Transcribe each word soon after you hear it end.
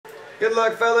Good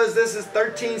luck, fellas. This is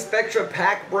 13 Spectra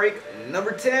Pack break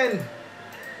number 10.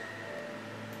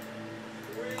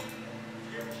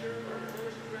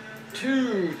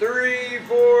 Two, three,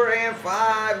 4, and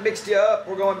 5. Mixed you up.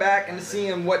 We're going back and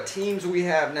seeing what teams we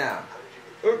have now.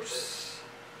 Oops.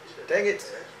 Dang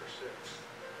it.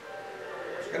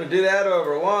 Gonna do that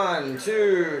over. 1,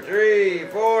 2, 3,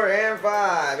 4, and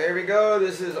 5. There we go.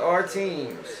 This is our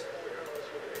teams.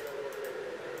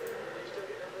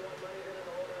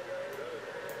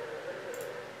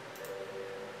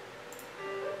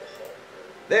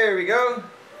 There we go.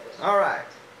 All right.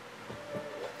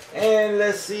 And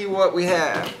let's see what we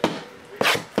have.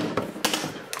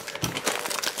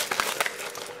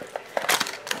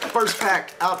 First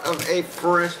pack out of a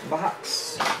fresh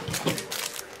box.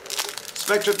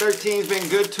 Spectra 13's been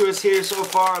good to us here so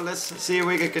far. Let's see if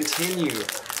we can continue.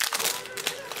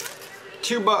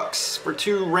 $2 for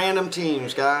 2 random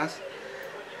teams, guys.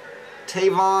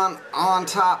 Tavon on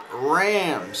top,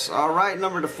 Rams. Alright,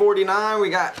 number to 49, we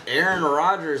got Aaron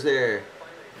Rodgers there.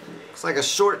 Looks like a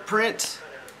short print.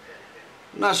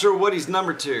 I'm not sure what he's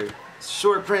numbered to.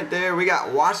 Short print there. We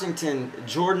got Washington,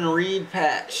 Jordan Reed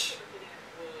patch.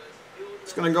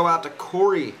 It's going to go out to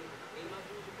Corey.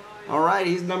 Alright,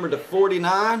 he's numbered to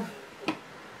 49.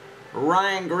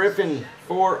 Ryan Griffin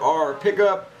for our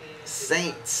pickup.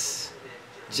 Saints,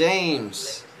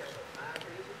 James.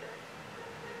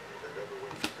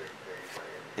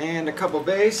 And a couple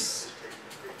base.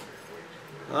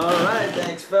 Alright,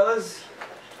 thanks fellas.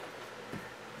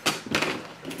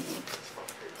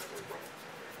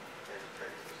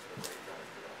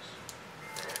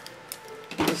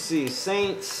 Let's see,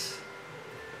 Saints.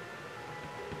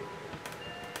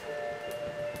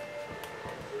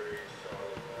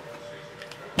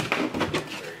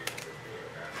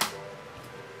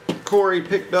 Corey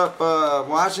picked up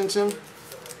Washington.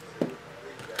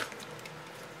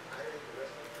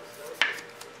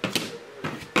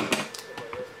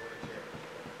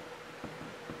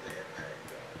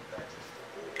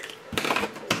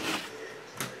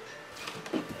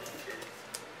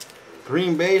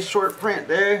 Green Bay short print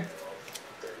there.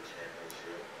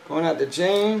 Going out to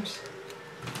James.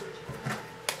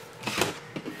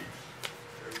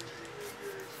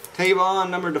 Tavon,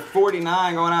 number to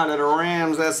 49, going out to the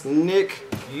Rams. That's Nick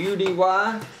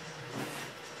UDY.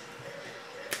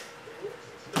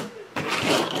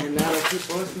 And that'll keep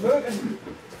us moving.